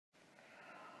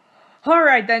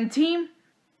Alright then, team.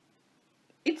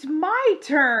 It's my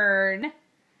turn.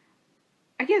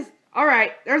 I guess,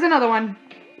 alright, there's another one.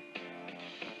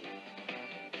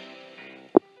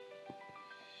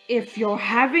 If you're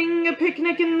having a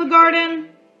picnic in the garden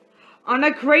on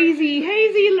a crazy,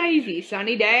 hazy, lazy,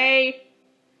 sunny day,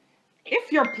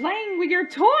 if you're playing with your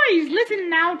toys,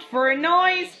 listen out for a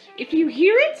noise. If you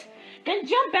hear it, then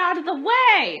jump out of the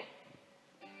way.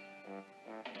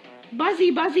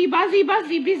 Buzzy, buzzy, buzzy,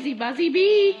 buzzy, busy, buzzy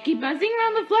bee. Keep buzzing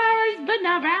around the flowers, but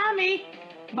not around me.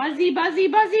 Buzzy, buzzy,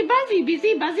 buzzy, buzzy,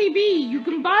 busy, buzzy bee. You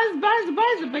can buzz, buzz,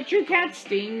 buzz, but you can't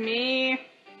sting me.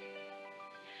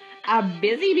 A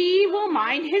busy bee will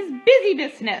mind his busy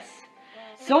business,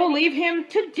 so leave him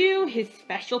to do his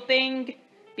special thing.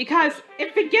 Because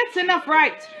if it gets enough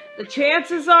right, the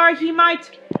chances are he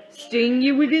might sting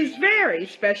you with his very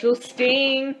special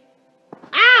sting.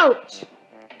 Ouch!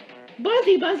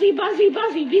 Buzzy, buzzy, buzzy,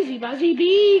 buzzy, busy, buzzy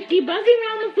bee. Keep buzzing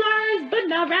around the flowers, but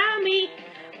not around me.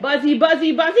 Buzzy,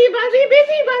 buzzy, buzzy, buzzy,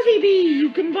 busy, buzzy bee.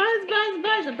 You can buzz, buzz,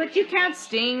 buzz, but you can't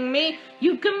sting me.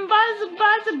 You can buzz,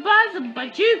 buzz, buzz,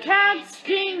 but you can't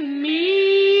sting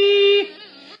me.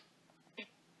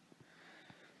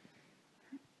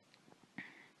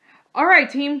 Alright,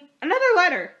 team, another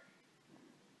letter.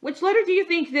 Which letter do you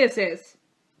think this is?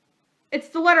 It's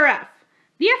the letter F.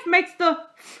 The F makes the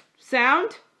f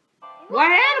sound. What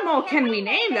animal can we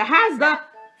name that has the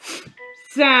f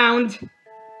sound?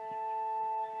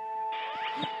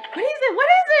 What is it? What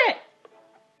is it?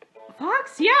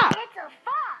 Fox? Yeah. It's a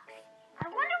fox. I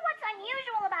wonder what's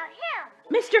unusual about him.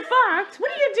 Mr. Fox,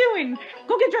 what are you doing?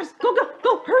 Go get dressed. Go, go,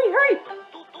 go. Hurry, hurry.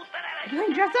 You want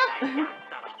to dress up?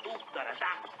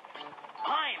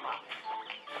 I'm a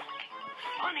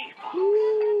funny fox.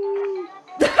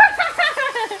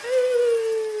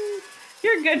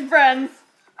 You're good friends.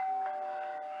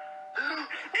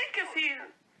 Ink is here.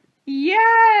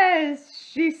 Yes,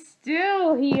 she's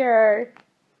still here.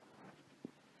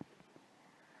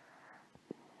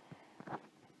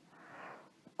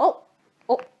 Oh,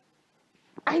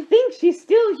 I think she's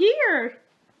still here.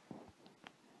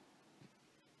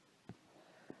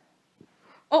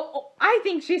 Oh, I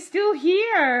think she's still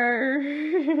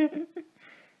here.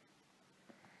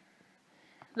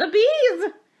 The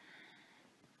bees!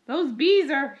 Those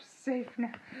bees are safe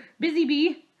now. Busy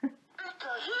bee.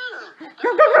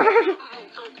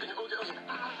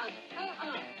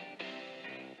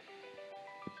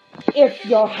 If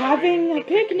you're having a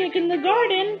picnic in the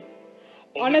garden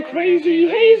on a crazy,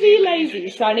 hazy, lazy,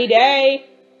 sunny day,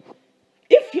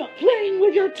 if you're playing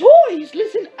with your toys,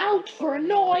 listen out for a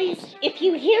noise. If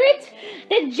you hear it,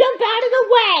 then jump out of the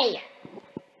way.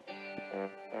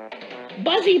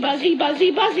 Buzzy, buzzy,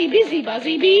 buzzy, buzzy, busy,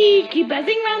 buzzy bee. Keep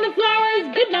buzzing around the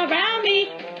flowers, but not around me.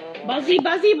 Buzzy,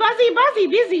 buzzy, buzzy, buzzy,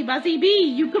 busy, buzzy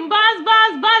bee. You can buzz,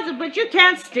 buzz, buzz, but you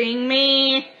can't sting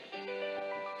me.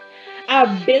 A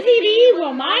busy bee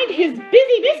will mind his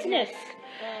busy business,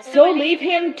 so leave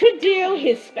him to do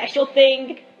his special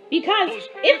thing. Because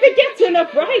if it gets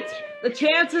enough right, the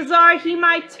chances are he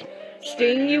might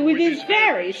sting you with his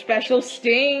very special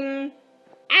sting.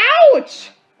 Ouch!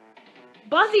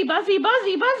 Buzzy, buzzy,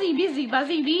 buzzy, buzzy, busy,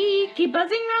 buzzy bee. Keep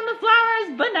buzzing around the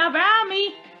flowers, but not around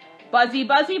me. Buzzy,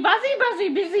 buzzy, buzzy, buzzy,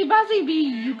 busy, buzzy bee.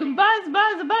 You can buzz,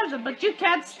 buzz, buzz, but you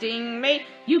can't sting me.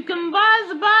 You can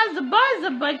buzz, buzz,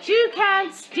 buzz, but you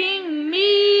can't sting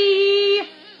me.